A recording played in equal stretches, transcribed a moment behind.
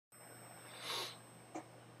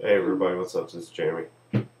Hey everybody, what's up? This is Jeremy.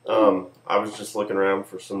 I was just looking around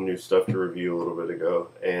for some new stuff to review a little bit ago,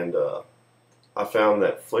 and I found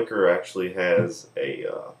that Flickr actually has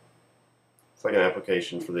it's like an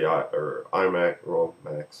application for the iMac or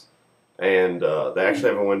Macs, and they actually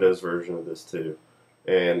have a Windows version of this too.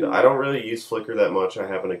 And I don't really use Flickr that much. I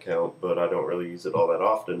have an account, but I don't really use it all that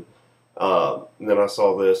often. And then I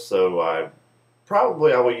saw this, so I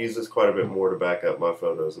will use this quite a bit more to back up my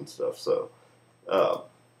photos and stuff. So.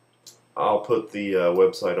 I'll put the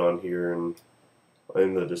website on here and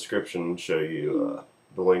in the description and show you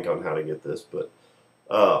the link on how to get this. But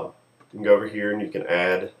you can go over here and you can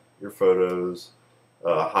add your photos,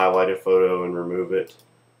 highlight a photo and remove it.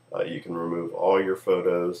 You can remove all your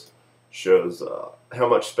photos. Shows how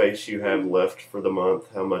much space you have left for the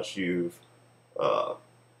month, how much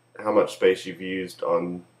space you've used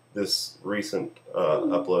on this recent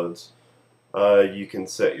uploads. You can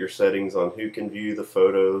set your settings on who can view the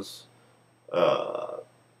photos.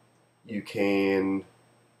 You can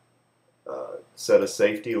set a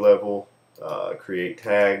safety level, create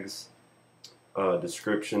tags,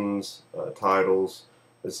 descriptions, titles.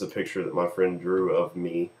 This is a picture that my friend drew of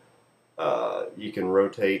me. You can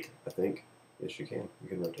rotate, I think. Yes, you can. You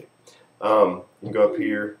can rotate. You can go up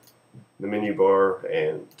here, the menu bar,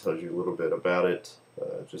 and it tells you a little bit about it.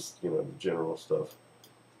 Just, the general stuff.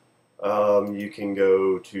 You can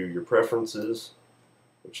go to your preferences,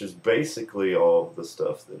 which is basically all of the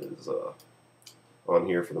stuff that is on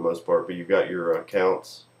here for the most part. But you've got your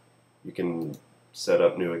accounts. You can set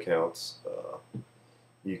up new accounts.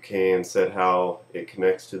 You can set how it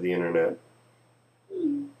connects to the internet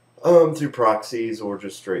through proxies or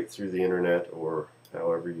just straight through the internet or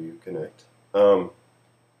however you connect.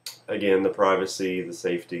 Again, the privacy, the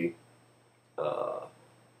safety.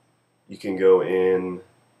 You can go in.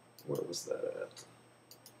 Where was that at?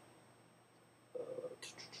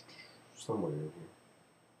 Somewhere in here.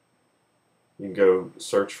 You can go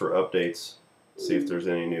search for updates, see if there's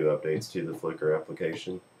any new updates to the Flickr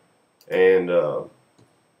application. And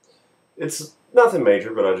it's nothing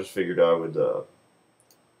major, but I just figured I would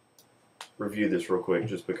review this real quick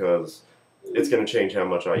just because it's going to change how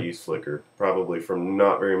much I use Flickr. Probably from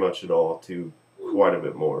not very much at all to quite a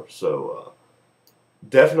bit more. So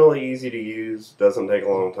definitely easy to use, doesn't take a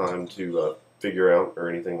long time to figure out or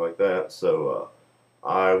anything like that, so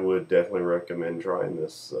I would definitely recommend trying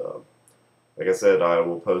this. Like I said, I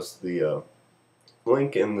will post the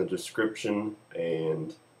link in the description,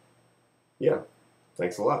 and yeah,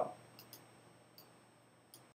 thanks a lot.